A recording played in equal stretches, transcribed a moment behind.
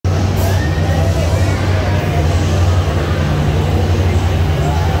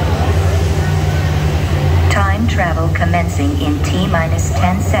commencing in T-minus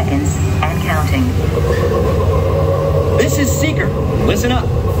 10 seconds and counting. This is Seeker. Listen up.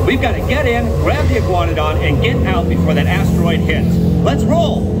 We've got to get in, grab the Iguanadon, and get out before that asteroid hits. Let's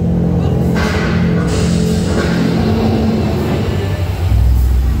roll!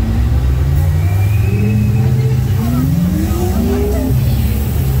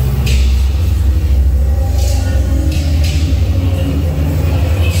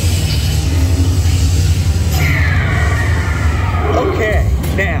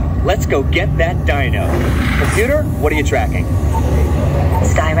 Let's go get that dino. Computer, what are you tracking?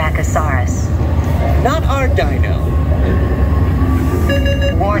 Styracosaurus. Not our dino.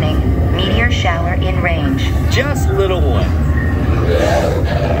 Warning, meteor shower in range. Just little one.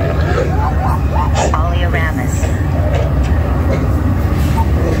 Oleoramus.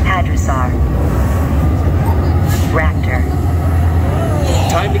 Hadrosaur. Raptor.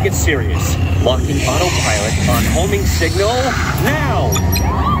 Time to get serious. Locking autopilot on homing signal now!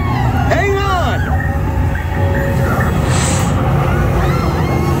 Hang on!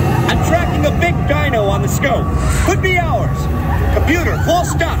 I'm tracking a big dino on the scope. Could be ours. Computer, full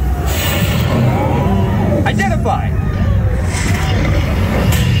stop. Identify.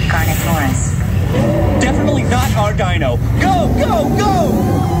 Carnotaurus. Definitely not our dino. Go, go, go!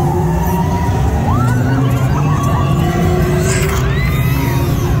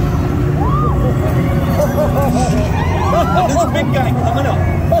 There's a big guy coming up.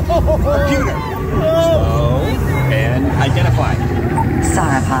 Computer. Slow. And identify.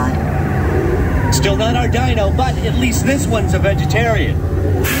 Sauropod. Still not our dino, but at least this one's a vegetarian.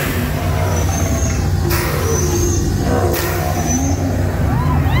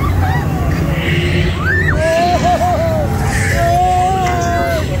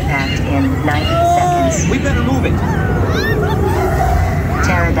 Impact in 90 seconds. We better move it.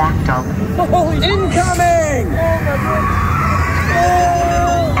 Pterodactyl. Incoming!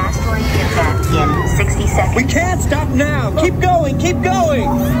 Asteroid impact in 60 seconds. We can't stop now. Keep going, keep going.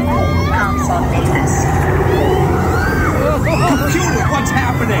 Compsognathus. Computer, what's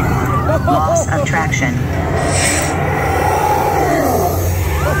happening? Loss of traction.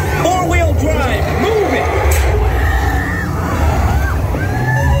 Four-wheel drive, move it.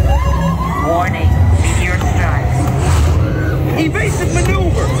 Warning, meteor strike. Evasive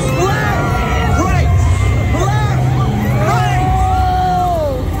maneuver. Left, right, left, right.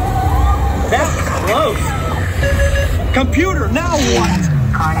 That's close. Computer, now what?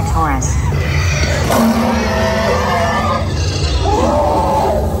 Carnotaurus.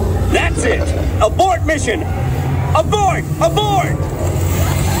 That's it. Abort mission. Abort, abort.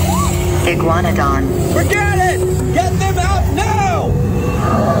 Iguanadon. Forget it. Get them out now.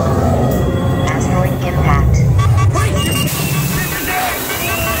 Asteroid impact.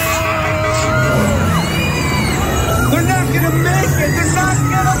 They're not gonna make it. They're not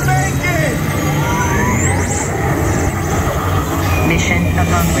gonna make it. Mission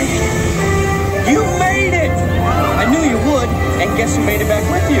accomplished. You made it! I knew you would, and guess who made it back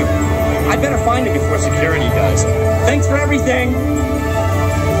with you? I better find him before security does. Thanks for everything!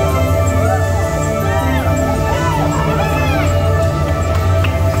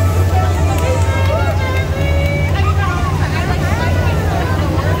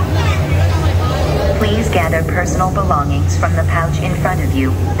 Please gather personal belongings from the pouch in front of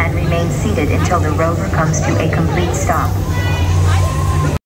you and remain seated until the rover comes to a complete stop.